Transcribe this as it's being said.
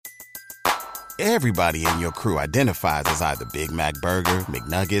Everybody in your crew identifies as either Big Mac Burger,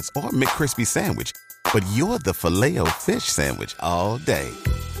 McNuggets, or McCrispy Sandwich. But you're the Filet-O-Fish Sandwich all day.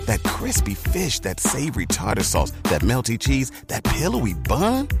 That crispy fish, that savory tartar sauce, that melty cheese, that pillowy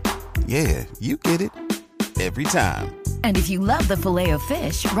bun. Yeah, you get it. Every time. And if you love the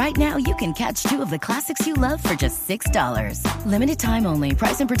Filet-O-Fish, right now you can catch two of the classics you love for just $6. Limited time only.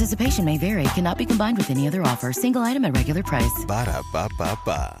 Price and participation may vary. Cannot be combined with any other offer. Single item at regular price.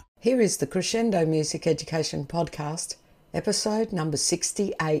 Ba-da-ba-ba-ba. Here is the Crescendo Music Education Podcast, episode number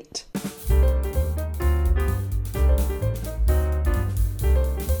 68.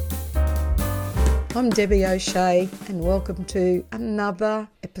 I'm Debbie O'Shea and welcome to another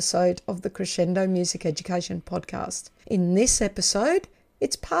episode of the Crescendo Music Education Podcast. In this episode,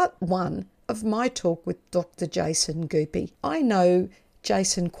 it's part one of my talk with Dr. Jason Goopy. I know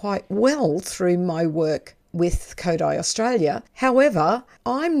Jason quite well through my work with Kodály Australia. However,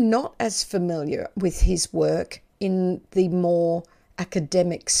 I'm not as familiar with his work in the more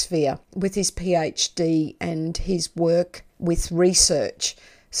academic sphere, with his PhD and his work with research.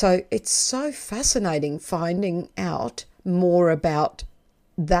 So it's so fascinating finding out more about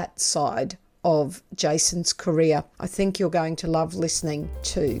that side of Jason's career. I think you're going to love listening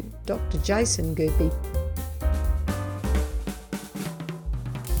to Dr. Jason Goopy.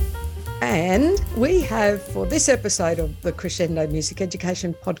 And we have, for this episode of the Crescendo Music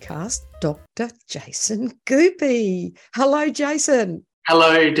Education Podcast, Dr. Jason Goopy. Hello, Jason.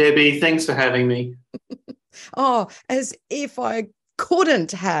 Hello, Debbie. Thanks for having me. Oh, as if I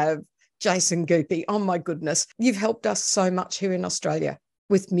couldn't have Jason Goopy. Oh, my goodness. You've helped us so much here in Australia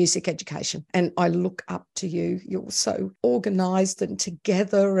with music education, and I look up to you. You're so organised and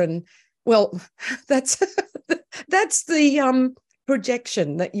together, and, well, that's the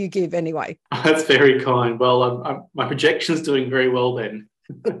projection that you give anyway. That's very kind. Well, my projection's doing very well then.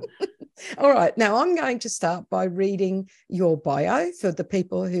 All right. Now I'm going to start by reading your bio for the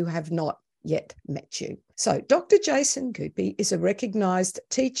people who have not yet met you. So Dr. Jason Goopy is a recognised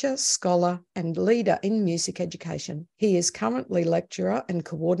teacher, scholar and leader in music education. He is currently lecturer and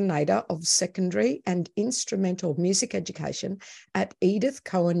coordinator of secondary and instrumental music education at Edith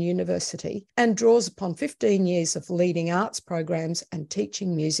Cowan University and draws upon 15 years of leading arts programs and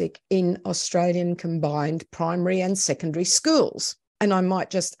teaching music in Australian combined primary and secondary schools. And I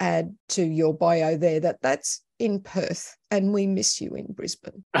might just add to your bio there that that's in Perth, and we miss you in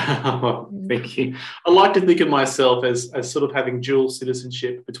Brisbane. Thank you. I like to think of myself as sort of having dual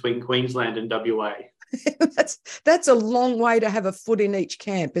citizenship between Queensland and WA. That's a long way to have a foot in each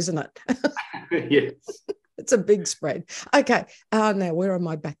camp, isn't it? Yes. It's a big spread. Okay, now where am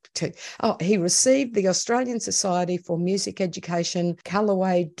I back to? Oh, he received the Australian Society for Music Education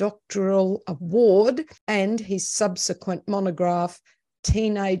Callaway Doctoral Award, and his subsequent monograph,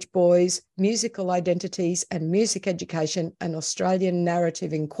 Teenage Boys, Musical Identities and Music Education, an Australian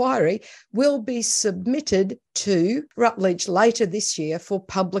Narrative Inquiry, will be submitted to Rutledge later this year for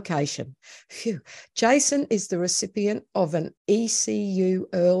publication. Phew. Jason is the recipient of an ECU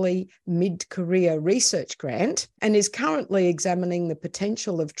Early Mid-Career Research Grant and is currently examining the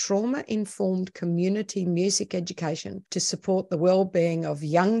potential of trauma-informed community music education to support the well-being of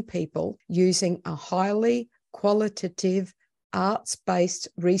young people using a highly qualitative arts-based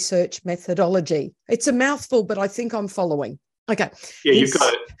research methodology. It's a mouthful, but I think I'm following. Okay. Yeah, you've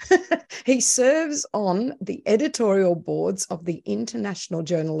got it. He serves on the editorial boards of the International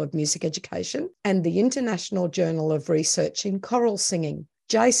Journal of Music Education and the International Journal of Research in Choral Singing.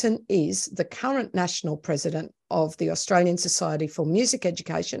 Jason is the current national president of the Australian Society for Music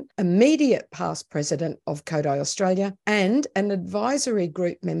Education, immediate past president of Kodály Australia, and an advisory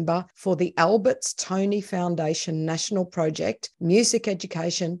group member for the Alberts Tony Foundation National Project, Music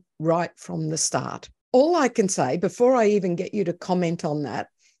Education, right from the start. All I can say, before I even get you to comment on that,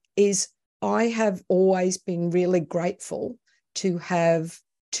 is I have always been really grateful to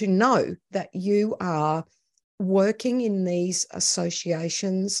know that you are working in these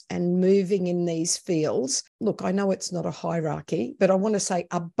associations and moving in these fields. Look, I know it's not a hierarchy, but I want to say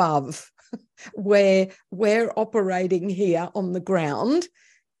above where we're operating here on the ground,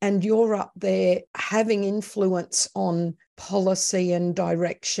 and you're up there having influence on policy and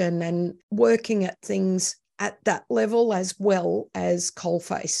direction and working at things at that level as well as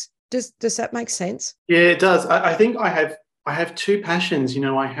coalface. Does that make sense? Yeah, it does. I think I have two passions.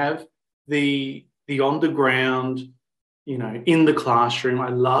 I have the on the ground, in the classroom. I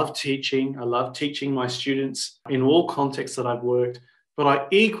love teaching. I love teaching my students in all contexts that I've worked. But I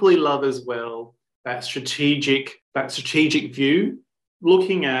equally love as well that strategic view,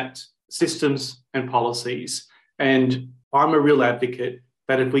 looking at systems and policies. And I'm a real advocate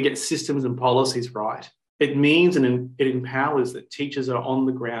that if we get systems and policies right, it means and it empowers that teachers are on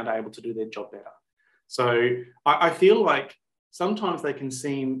the ground able to do their job better. So I feel like sometimes they can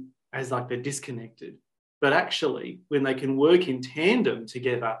seem as like they're disconnected, but actually when they can work in tandem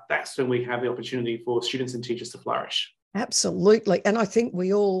together, that's when we have the opportunity for students and teachers to flourish. Absolutely. And I think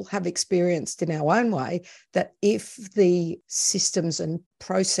we all have experienced in our own way that if the systems and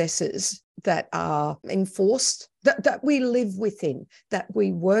processes that are enforced, that we live within, that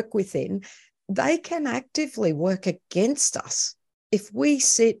we work within, they can actively work against us. If we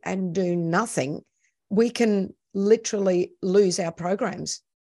sit and do nothing, we can literally lose our programs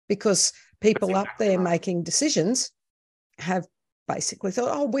because people up there making decisions have basically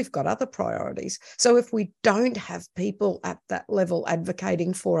thought, oh, we've got other priorities. So if we don't have people at that level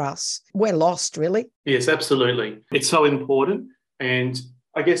advocating for us, we're lost, really. Yes, absolutely. It's so important. And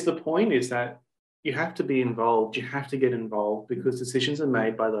I guess the point is that you have to be involved. You have to get involved because decisions are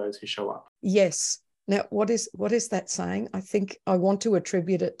made by those who show up. Yes. Now, what is that saying? I think I want to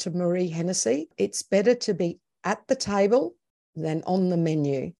attribute it to Marie Hennessy. It's better to be at the table than on the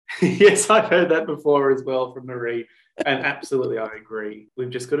menu. Yes, I've heard that before as well from Marie. And absolutely, I agree. We've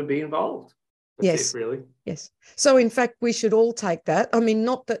just got to be involved. That's it, really. Yes. So, in fact, we should all take that. I mean,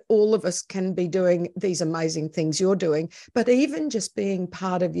 not that all of us can be doing these amazing things you're doing, but even just being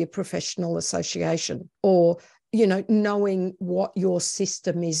part of your professional association or, knowing what your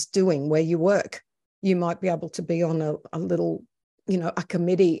system is doing where you work. You might be able to be on a little, a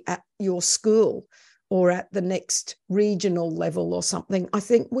committee at your school or at the next regional level or something. I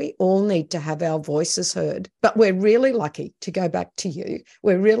think we all need to have our voices heard. But we're really lucky, to go back to you,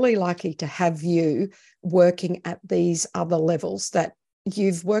 we're really lucky to have you working at these other levels that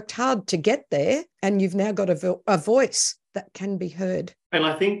you've worked hard to get there and you've now got a voice that can be heard. And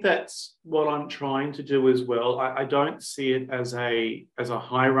I think that's what I'm trying to do as well. I don't see it as a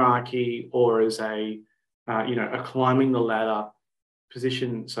hierarchy or as a climbing the ladder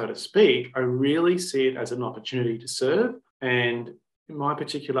position, so to speak. I really see it as an opportunity to serve. And in my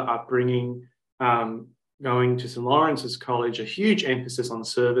particular upbringing, going to St. Lawrence's College, a huge emphasis on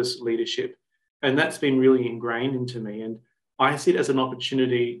service leadership. And that's been really ingrained into me. And I see it as an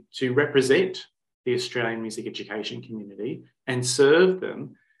opportunity to represent the Australian music education community and serve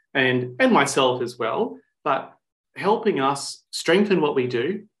them and myself as well, but helping us strengthen what we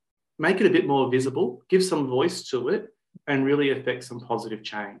do, make it a bit more visible, give some voice to it, and really affect some positive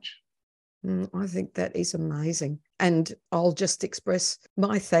change. I think that is amazing. And I'll just express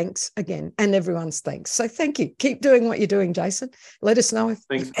my thanks again and everyone's thanks. So thank you. Keep doing what you're doing, Jason. Let us know if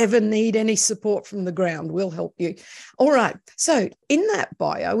you ever need any support from the ground. We'll help you. All right. So in that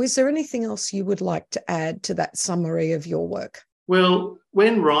bio, is there anything else you would like to add to that summary of your work? Well,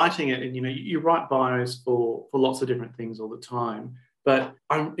 when writing it, and you write bios for lots of different things all the time, but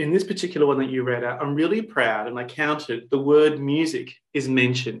in this particular one that you read out, I'm really proud, and I counted, the word music is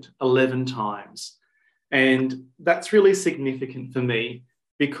mentioned 11 times. And that's really significant for me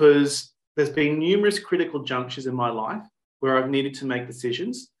because there's been numerous critical junctures in my life where I've needed to make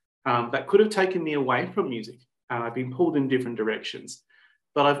decisions that could have taken me away from music. I've been pulled in different directions,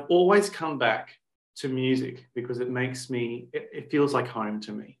 but I've always come back to music because it feels like home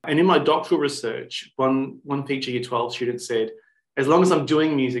to me. And in my doctoral research, one teacher, year 12 student said, as long as I'm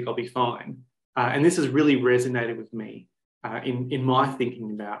doing music, I'll be fine. And this has really resonated with me in my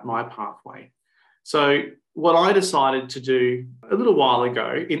thinking about my pathway. So what I decided to do a little while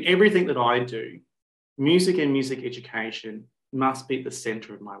ago, in everything that I do, music and music education must be at the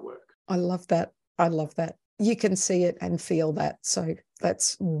centre of my work. I love that. I love that. You can see it and feel that. So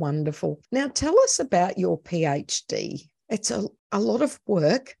that's wonderful. Now tell us about your PhD. It's a lot of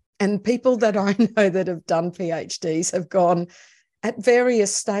work, and people that I know that have done PhDs have gone at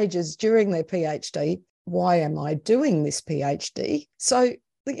various stages during their PhD. Why am I doing this PhD? So,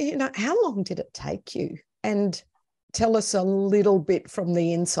 how long did it take you? And tell us a little bit from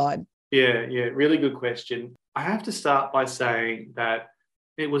the inside. Yeah, really good question. I have to start by saying that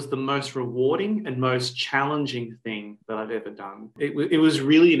it was the most rewarding and most challenging thing that I've ever done. It was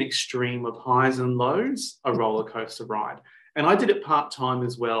really an extreme of highs and lows, a roller coaster ride. And I did it part-time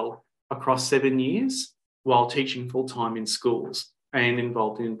as well across 7 years while teaching full-time in schools and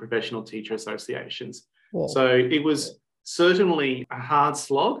involved in professional teacher associations. Whoa. So it was certainly a hard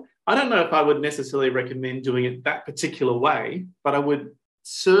slog. I don't know if I would necessarily recommend doing it that particular way, but I would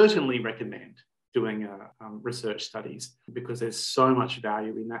certainly recommend doing research studies because there's so much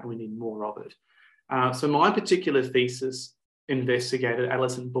value in that and we need more of it. So my particular thesis investigated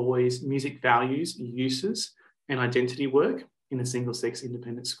adolescent boys' music values, uses, and identity work in a single-sex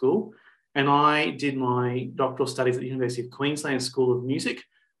independent school. And I did my doctoral studies at the University of Queensland School of Music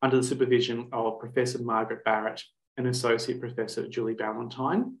under the supervision of Professor Margaret Barrett and Associate Professor Julie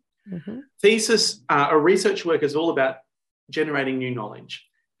Ballantyne. Mm-hmm. Thesis, a research work is all about generating new knowledge.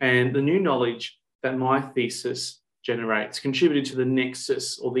 And the new knowledge that my thesis generates contributed to the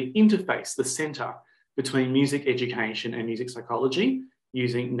nexus or the interface, the centre between music education and music psychology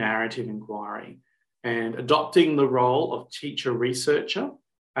using narrative inquiry. And adopting the role of teacher researcher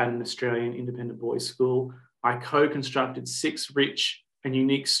at an Australian independent boys' school, I co-constructed 6 rich and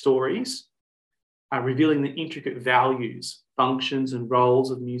unique stories revealing the intricate values, functions and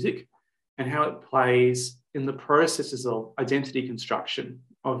roles of music and how it plays in the processes of identity construction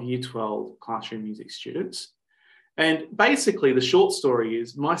of Year 12 classroom music students. And basically the short story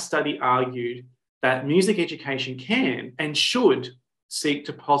is my study argued that music education can and should seek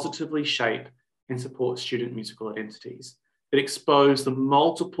to positively shape and support student musical identities. It exposed the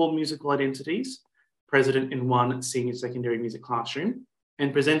multiple musical identities present in one senior secondary music classroom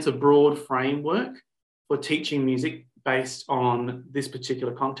and presents a broad framework for teaching music based on this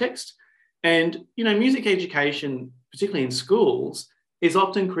particular context. And, you know, music education, particularly in schools, is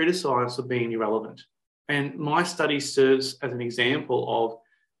often criticised for being irrelevant. And my study serves as an example of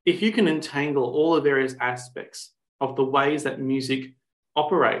if you can entangle all the various aspects of the ways that music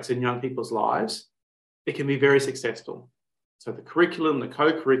operates in young people's lives, it can be very successful. So the curriculum, the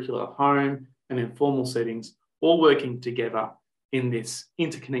co-curricular, home and informal settings, all working together in this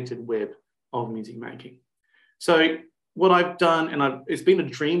interconnected web of music making. So what I've done, and it's been a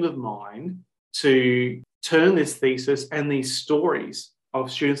dream of mine to turn this thesis and these stories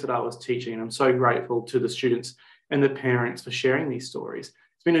of students that I was teaching, and I'm so grateful to the students and the parents for sharing these stories.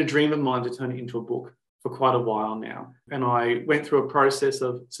 It's been a dream of mine to turn it into a book for quite a while now. And I went through a process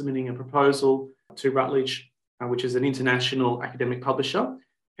of submitting a proposal to Routledge, which is an international academic publisher,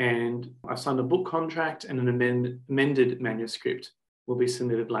 and I signed a book contract and an amended manuscript will be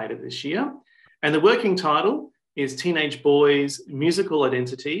submitted later this year. And the working title is Teenage Boys, Musical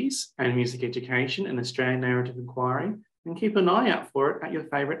Identities and Music Education, an Australian Narrative Inquiry. And keep an eye out for it at your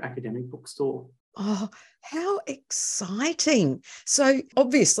favourite academic bookstore. Oh, how exciting. So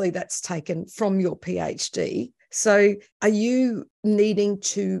obviously that's taken from your PhD. So are you needing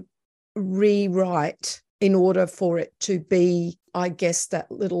to rewrite in order for it to be, I guess, that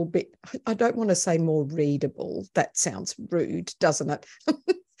little bit, I don't want to say more readable. That sounds rude, doesn't it?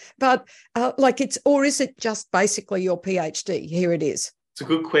 But or is it just basically your PhD? Here it is. It's a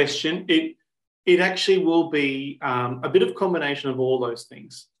good question. It actually will be a bit of combination of all those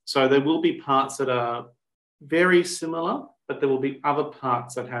things. So there will be parts that are very similar, but there will be other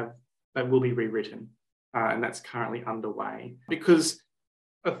parts that will be rewritten, and that's currently underway. Because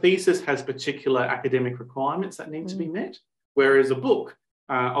a thesis has particular academic requirements that need to be met, whereas a book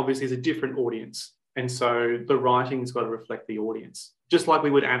obviously is a different audience. And so the writing's got to reflect the audience. Just like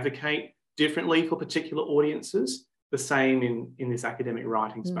we would advocate differently for particular audiences, the same in this academic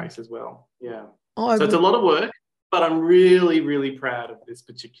writing space as well. Yeah. So it's a lot of work, but I'm really, really proud of this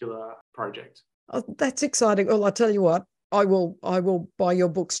particular project. Oh, that's exciting. Well, I'll tell you what, I will buy your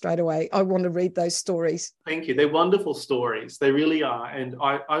book straight away. I want to read those stories. Thank you. They're wonderful stories. They really are. And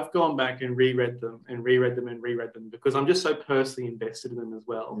I've gone back and reread them because I'm just so personally invested in them as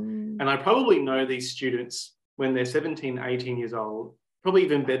well. And I probably know these students when they're 17, 18 years old, probably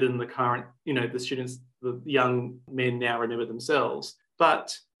even better than the current, the students, the young men now remember themselves.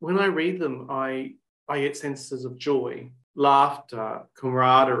 But when I read them, I get senses of joy, laughter,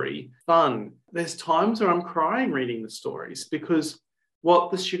 camaraderie, fun. There's times where I'm crying reading the stories because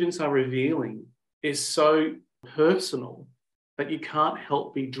what the students are revealing is so personal that you can't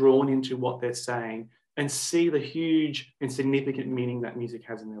help be drawn into what they're saying and see the huge and significant meaning that music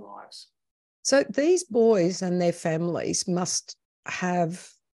has in their lives. So these boys and their families must have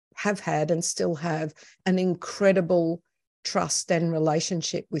had and still have an incredible trust and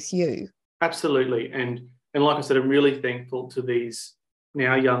relationship with you. Absolutely. And like I said, I'm really thankful to these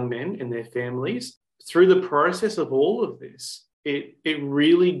now young men and their families. Through the process of all of this, it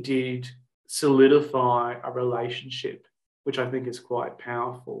really did solidify a relationship, which I think is quite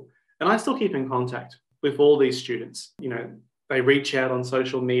powerful. And I still keep in contact with all these students. They reach out on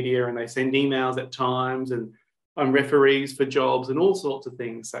social media and they send emails at times, and I'm referees for jobs and all sorts of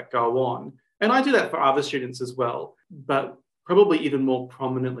things that go on. And I do that for other students as well, but probably even more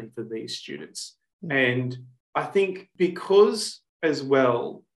prominently for these students. And I think because as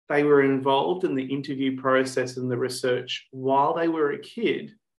well, they were involved in the interview process and the research while they were a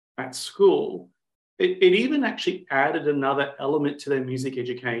kid at school, it even actually added another element to their music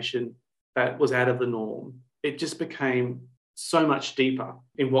education that was out of the norm. It just became so much deeper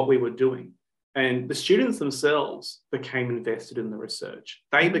in what we were doing. And the students themselves became invested in the research.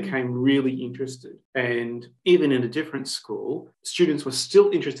 They became really interested. And even in a different school, students were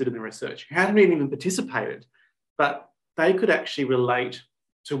still interested in the research, who hadn't even participated, but they could actually relate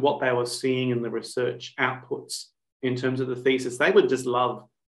to what they were seeing in the research outputs in terms of the thesis. They would just love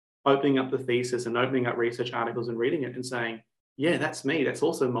opening up the thesis and opening up research articles and reading it and saying, yeah, that's me. That's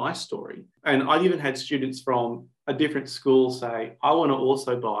also my story. And I even had students from a different school say, I want to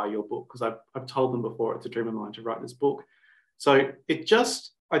also buy your book, because I've told them before it's a dream of mine to write this book. So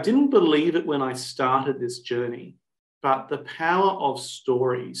I didn't believe it when I started this journey, but the power of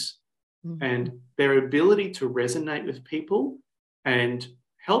stories and their ability to resonate with people and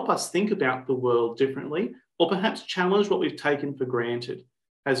help us think about the world differently, or perhaps challenge what we've taken for granted,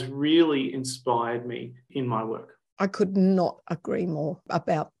 has really inspired me in my work. I could not agree more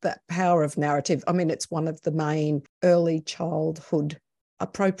about that power of narrative. I mean, it's one of the main early childhood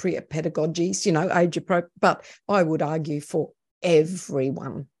appropriate pedagogies, age appropriate, but I would argue for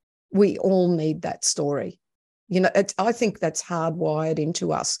everyone. We all need that story. I think that's hardwired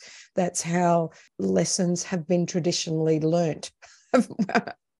into us. That's how lessons have been traditionally learnt.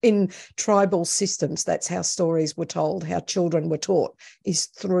 In tribal systems, that's how stories were told, how children were taught, is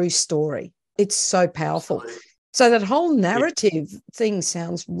through story. It's so powerful. Absolutely. So that whole narrative thing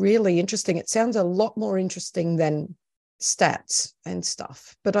sounds really interesting. It sounds a lot more interesting than stats and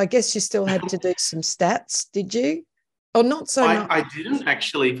stuff. But I guess you still had to do some stats, did you? Or not so much? I didn't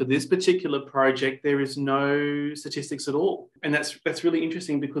actually. For this particular project, there is no statistics at all. And that's really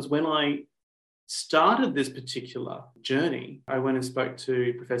interesting, because when I started this particular journey, I went and spoke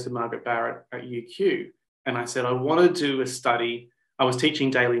to Professor Margaret Barrett at UQ, and I said, I want to do a study. I was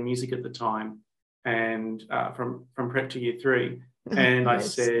teaching daily music at the time, and from prep to year 3. And I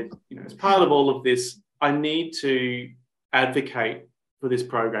said, as part of all of this, I need to advocate for this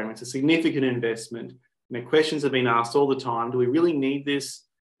program. It's a significant investment. Questions have been asked all the time. Do we really need this?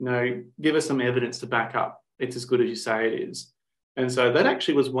 Give us some evidence to back up it's as good as you say it is. And so that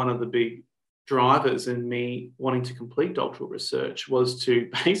actually was one of the big drivers in me wanting to complete doctoral research, was to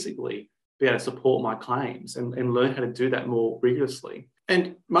basically be able to support my claims and learn how to do that more rigorously.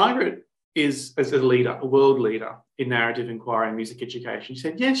 And Margaret is, as a leader, a world leader in narrative inquiry and music education, she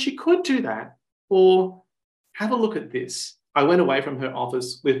said, yes, you could do that, or have a look at this. I went away from her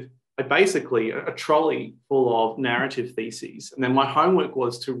office with basically a trolley full of narrative theses. And then my homework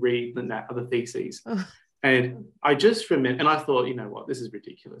was to read the theses. And I just remember, and I thought, you know what, this is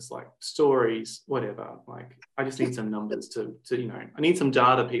ridiculous. Like stories, whatever. Like I just need some numbers to I need some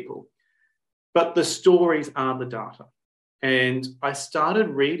data, people. But the stories are the data. And I started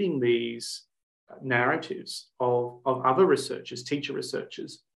reading these narratives of other researchers, teacher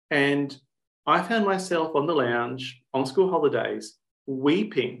researchers. And I found myself on the lounge on school holidays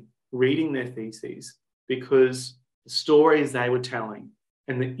weeping, reading their theses, because the stories they were telling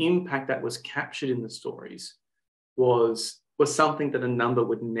and the impact that was captured in the stories was something that a number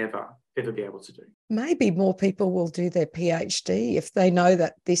would never, ever be able to do. Maybe more people will do their PhD if they know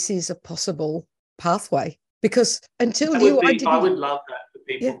that this is a possible pathway. Because until I would love that for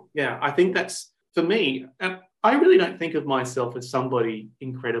people. Yeah, I think that's, for me, I really don't think of myself as somebody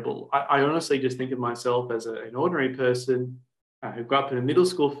incredible. I honestly just think of myself as an ordinary person who grew up in a middle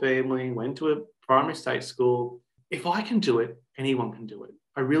school family, went to a primary state school. If I can do it, anyone can do it.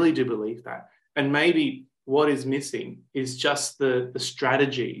 I really do believe that. And maybe what is missing is just the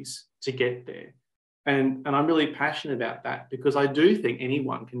strategies to get there. And I'm really passionate about that, because I do think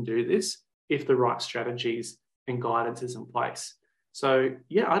anyone can do this if the right strategies and guidance is in place. So,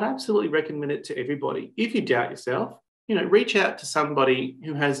 yeah, I'd absolutely recommend it to everybody. If you doubt yourself, reach out to somebody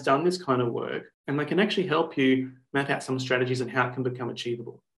who has done this kind of work, and they can actually help you map out some strategies and how it can become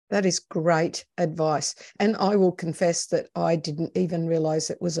achievable. That is great advice. And I will confess that I didn't even realise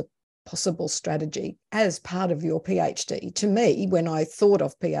it was a possible strategy as part of your PhD. To me, when I thought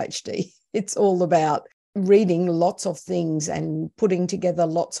of PhD, it's all about reading lots of things and putting together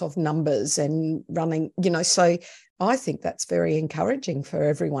lots of numbers and running, so I think that's very encouraging for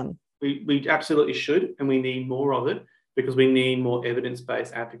everyone. We absolutely should, and we need more of it, because we need more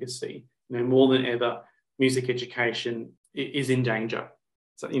evidence-based advocacy. More than ever, music education is in danger.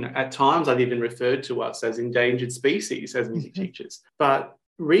 So, at times I've even referred to us as endangered species as music teachers. But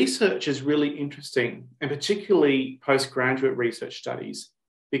research is really interesting, and particularly postgraduate research studies,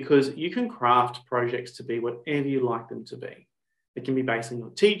 because you can craft projects to be whatever you like them to be. It can be based on your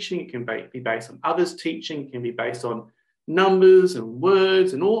teaching, it can be based on others' teaching, it can be based on numbers and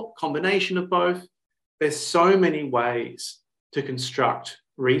words and all combination of both. There's so many ways to construct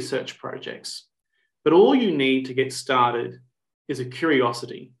research projects. But all you need to get started is a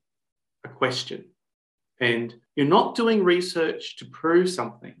curiosity, a question. And you're not doing research to prove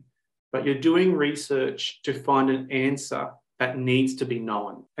something, but you're doing research to find an answer that needs to be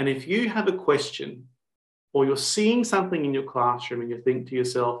known. And if you have a question or you're seeing something in your classroom and you think to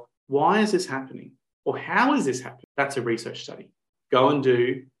yourself, why is this happening? Or how is this happening? That's a research study. Go and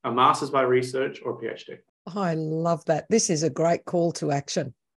do a master's by research or a PhD. I love that. This is a great call to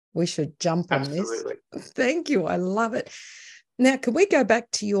action. We should jump on Absolutely. this. Thank you. I love it. Now, can we go back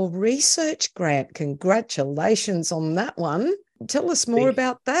to your research grant? Congratulations on that one. Tell us more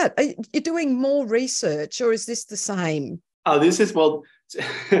about that. Are you doing more research or is this the same? This is, well,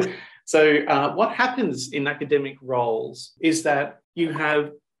 so what happens in academic roles is that you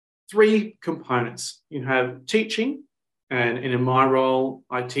have three components. You have teaching, and in my role,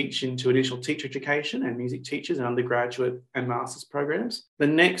 I teach into additional teacher education and music teachers and undergraduate and master's programs. The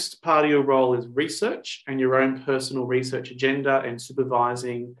next part of your role is research and your own personal research agenda and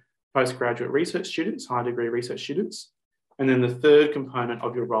supervising postgraduate research students, high degree research students. And then the third component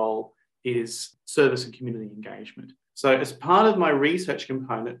of your role is service and community engagement. So as part of my research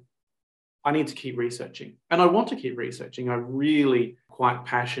component, I need to keep researching, and I want to keep researching. I'm really quite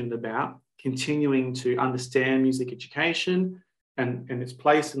passionate about continuing to understand music education and its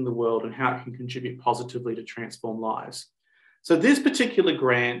place in the world and how it can contribute positively to transform lives. So this particular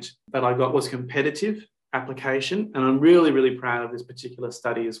grant that I got was competitive application, and I'm really, really proud of this particular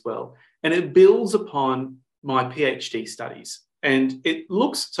study as well. And it builds upon my PhD studies. And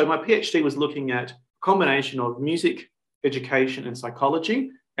so my PhD was looking at a combination of music education and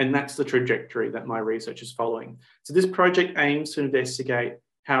psychology, and that's the trajectory that my research is following. So this project aims to investigate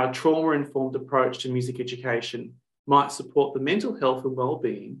how a trauma-informed approach to music education might support the mental health and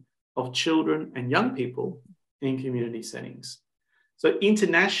well-being of children and young people in community settings. So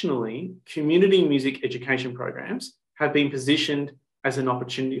internationally, community music education programs have been positioned as an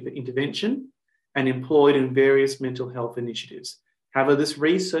opportunity for intervention and employed in various mental health initiatives. However, this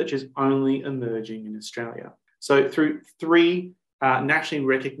research is only emerging in Australia. So through three nationally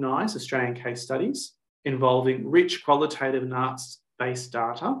recognised Australian case studies involving rich qualitative and arts-based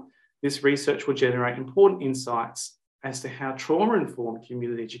data, this research will generate important insights as to how trauma-informed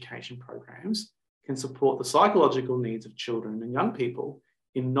community education programs can support the psychological needs of children and young people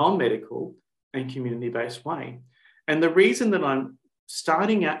in non-medical and community-based way. And the reason that I'm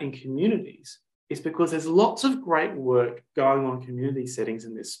starting out in communities is because there's lots of great work going on in community settings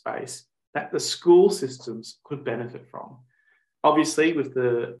in this space that the school systems could benefit from. Obviously, with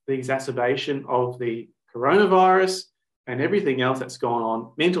the exacerbation of the coronavirus and everything else that's gone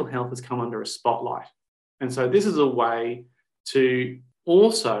on, mental health has come under a spotlight. And so this is a way to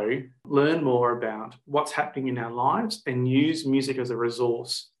also learn more about what's happening in our lives and use music as a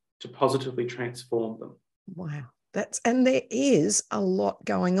resource to positively transform them. Wow. And there is a lot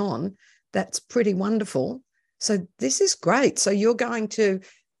going on. That's pretty wonderful. So this is great. So you're going to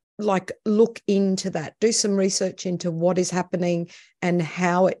look into that, do some research into what is happening and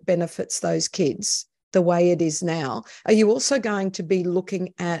how it benefits those kids the way it is now. Are you also going to be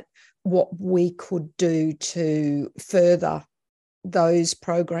looking at what we could do to further those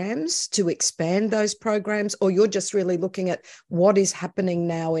programs, to expand those programs, or you're just really looking at what is happening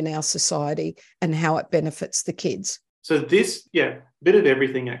now in our society and how it benefits the kids? So this, bit of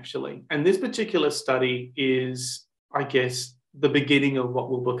everything actually. And this particular study is, I guess, the beginning of what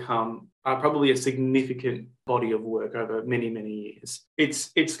will become probably a significant body of work over many, many years.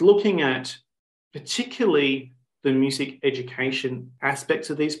 It's looking at particularly the music education aspects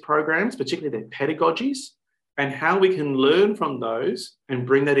of these programs, particularly their pedagogies, and how we can learn from those and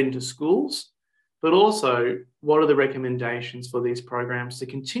bring that into schools, but also what are the recommendations for these programs to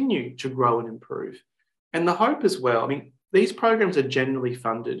continue to grow and improve. And the hope as well, these programs are generally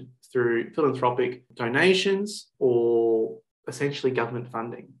funded through philanthropic donations or essentially government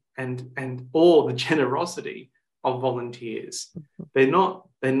funding and or the generosity of volunteers. They're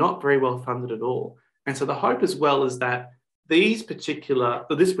not very well funded at all. And so the hope as well is that this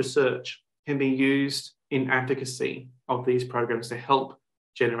research can be used in advocacy of these programs to help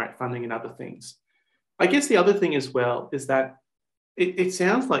generate funding and other things. I guess the other thing as well is that it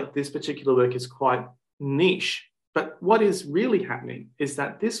sounds like this particular work is quite niche, but what is really happening is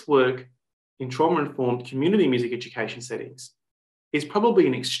that this work in trauma-informed community music education settings is probably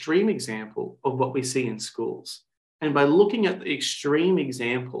an extreme example of what we see in schools. And by looking at the extreme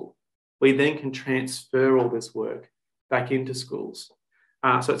example, we then can transfer all this work back into schools.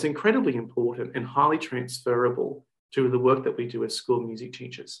 So it's incredibly important and highly transferable to the work that we do as school music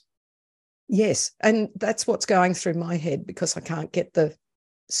teachers. Yes, and that's what's going through my head because I can't get the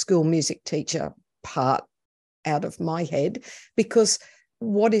school music teacher part out of my head, because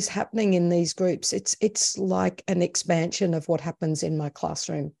what is happening in these groups, it's like an expansion of what happens in my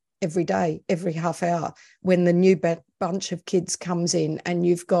classroom every day, every half hour, when the new bunch of kids comes in, and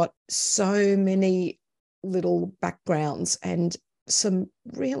you've got so many little backgrounds and some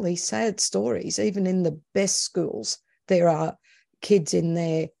really sad stories. Even in the best schools, there are kids in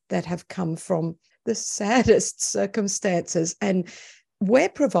there that have come from the saddest circumstances, and we're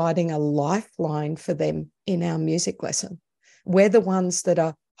providing a lifeline for them in our music lesson. We're the ones that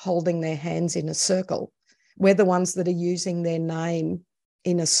are holding their hands in a circle. We're the ones that are using their name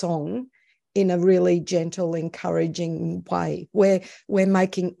in a song in a really gentle, encouraging way. We're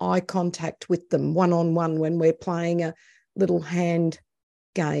making eye contact with them one-on-one when we're playing a little hand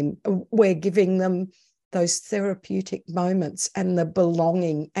game. We're giving them those therapeutic moments and the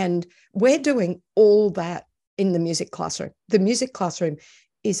belonging. And we're doing all that in the music classroom. The music classroom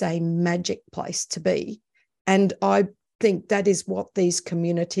is a magic place to be. And I think that is what these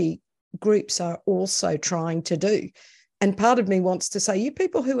community groups are also trying to do. And part of me wants to say, you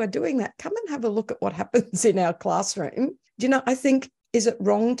people who are doing that, come and have a look at what happens in our classroom. Do you know, I think, is it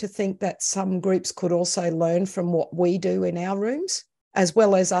wrong to think that some groups could also learn from what we do in our rooms, as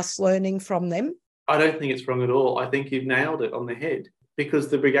well as us learning from them? I don't think it's wrong at all. I think you've nailed it on the head, because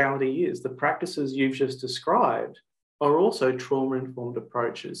the reality is the practices you've just described are also trauma-informed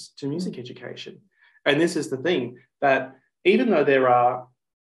approaches to music education. And this is the thing, that even though there are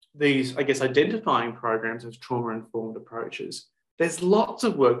these, I guess, identifying programs as trauma-informed approaches, there's lots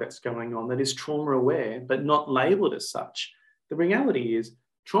of work that's going on that is trauma-aware, but not labelled as such. The reality is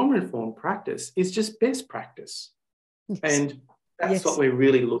trauma-informed practice is just best practice. Yes. And that's what we're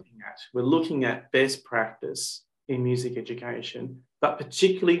really looking at. We're looking at best practice in music education, but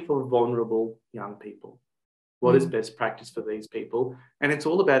particularly for vulnerable young people. What is best practice for these people? And it's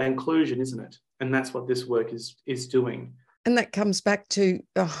all about inclusion, isn't it? And that's what this work is doing. And that comes back to,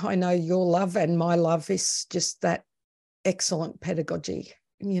 I know your love and my love is just that excellent pedagogy,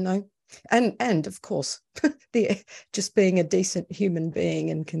 you know, and of course, just being a decent human being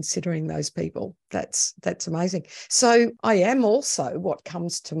and considering those people. That's amazing. So I am also, what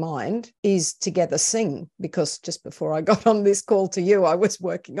comes to mind is Together Sing, because just before I got on this call to you, I was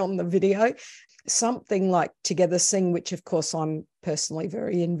working on the video. Something like Together Sing, which of course I'm personally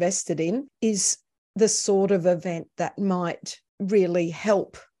very invested in, is the sort of event that might really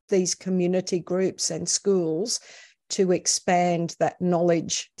help these community groups and schools to expand that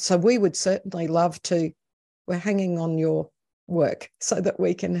knowledge. So we would certainly love to, we're hanging on your work so that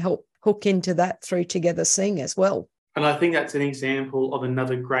we can help hook into that through Together Sing as well. And I think that's an example of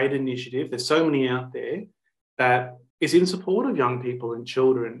another great initiative. There's so many out there that is in support of young people and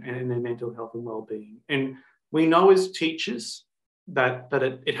children and their mental health and well-being. And we know as teachers that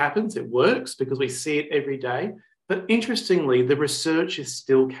it happens, it works, because we see it every day. But interestingly, the research is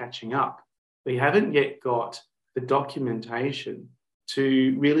still catching up. We haven't yet got the documentation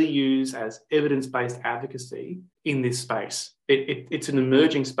to really use as evidence-based advocacy in this space. It's an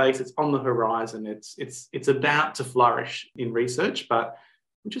emerging space. It's on the horizon. It's about to flourish in research, but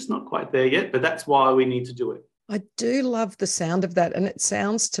we're just not quite there yet. But that's why we need to do it. I do love the sound of that. And it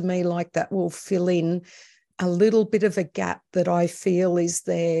sounds to me like that will fill in a little bit of a gap that I feel is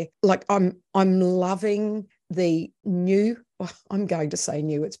there. Like I'm loving the new, I'm going to say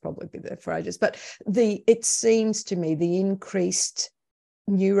new, it's probably been there for ages, but it seems to me the increased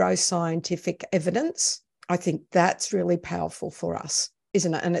neuroscientific evidence, I think that's really powerful for us,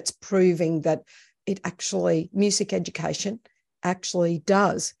 isn't it? And it's proving that it actually, music education actually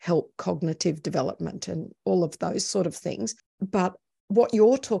does help cognitive development and all of those sort of things. But what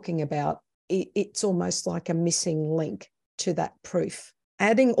you're talking about, it's almost like a missing link to that proof,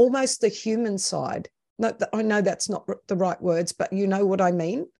 adding almost the human side. No, I know that's not the right words, but you know what I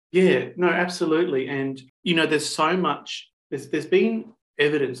mean? Yeah, no, absolutely. And, you know, there's so much, there's been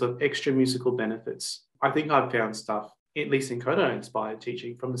evidence of extra musical benefits. I think I've found stuff, at least in Kodály-inspired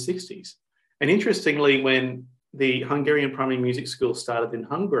teaching, from the 60s. And interestingly, when the Hungarian primary music school started in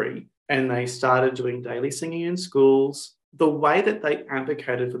Hungary and they started doing daily singing in schools, the way that they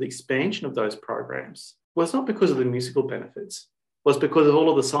advocated for the expansion of those programs was not because of the musical benefits, was because of all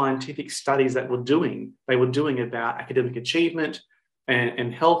of the scientific studies that they were doing about academic achievement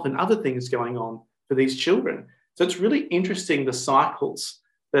and health and other things going on for these children. So it's really interesting, the cycles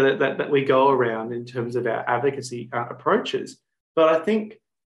that we go around in terms of our advocacy approaches. But I think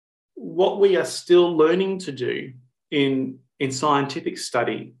what we are still learning to do in scientific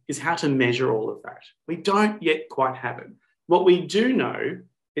study is how to measure all of that. We don't yet quite have it. What we do know,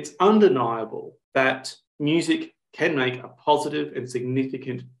 it's undeniable that music can make a positive and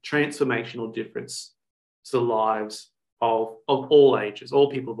significant transformational difference to the lives of all ages, all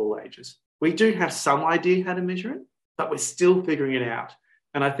people of all ages. We do have some idea how to measure it, but we're still figuring it out.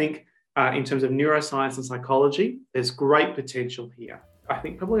 And I think in terms of neuroscience and psychology, there's great potential here. I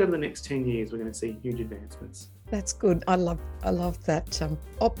think probably over the next 10 years, we're going to see huge advancements. That's good. I love that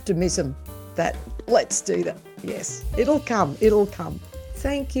optimism, that let's do that. Yes, it'll come.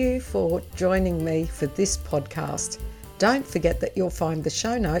 Thank you for joining me for this podcast. Don't forget that you'll find the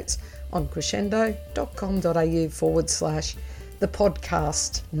show notes on crescendo.com.au/the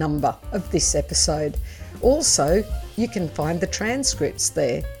podcast number of this episode. Also, you can find the transcripts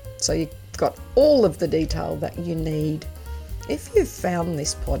there. So you've got all of the detail that you need. If you've found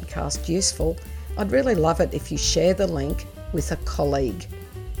this podcast useful, I'd really love it if you share the link with a colleague.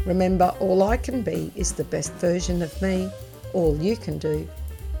 Remember, all I can be is the best version of me. All you can do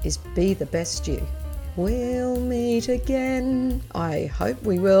is be the best you. We'll meet again. I hope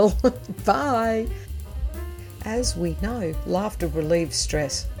we will. Bye. As we know, laughter relieves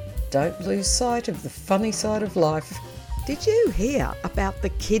stress. Don't lose sight of the funny side of life. Did you hear about the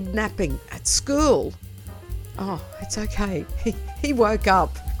kidnapping at school? Oh, it's okay. He woke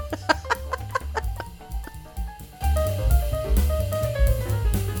up.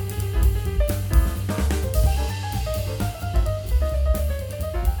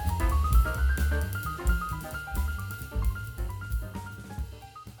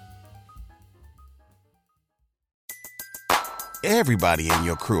 Everybody in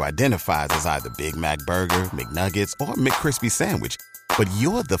your crew identifies as either Big Mac Burger, McNuggets, or McCrispy Sandwich. But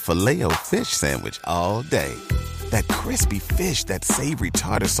you're the Filet-O-Fish Sandwich all day. That crispy fish, that savory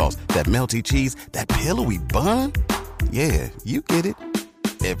tartar sauce, that melty cheese, that pillowy bun. Yeah, you get it.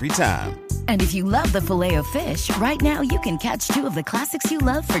 Every time. And if you love the Filet-O-Fish, right now you can catch 2 of the classics you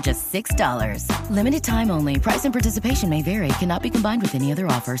love for just $6. Limited time only. Price and participation may vary. Cannot be combined with any other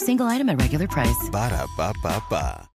offer. Single item at regular price. Ba-da-ba-ba-ba.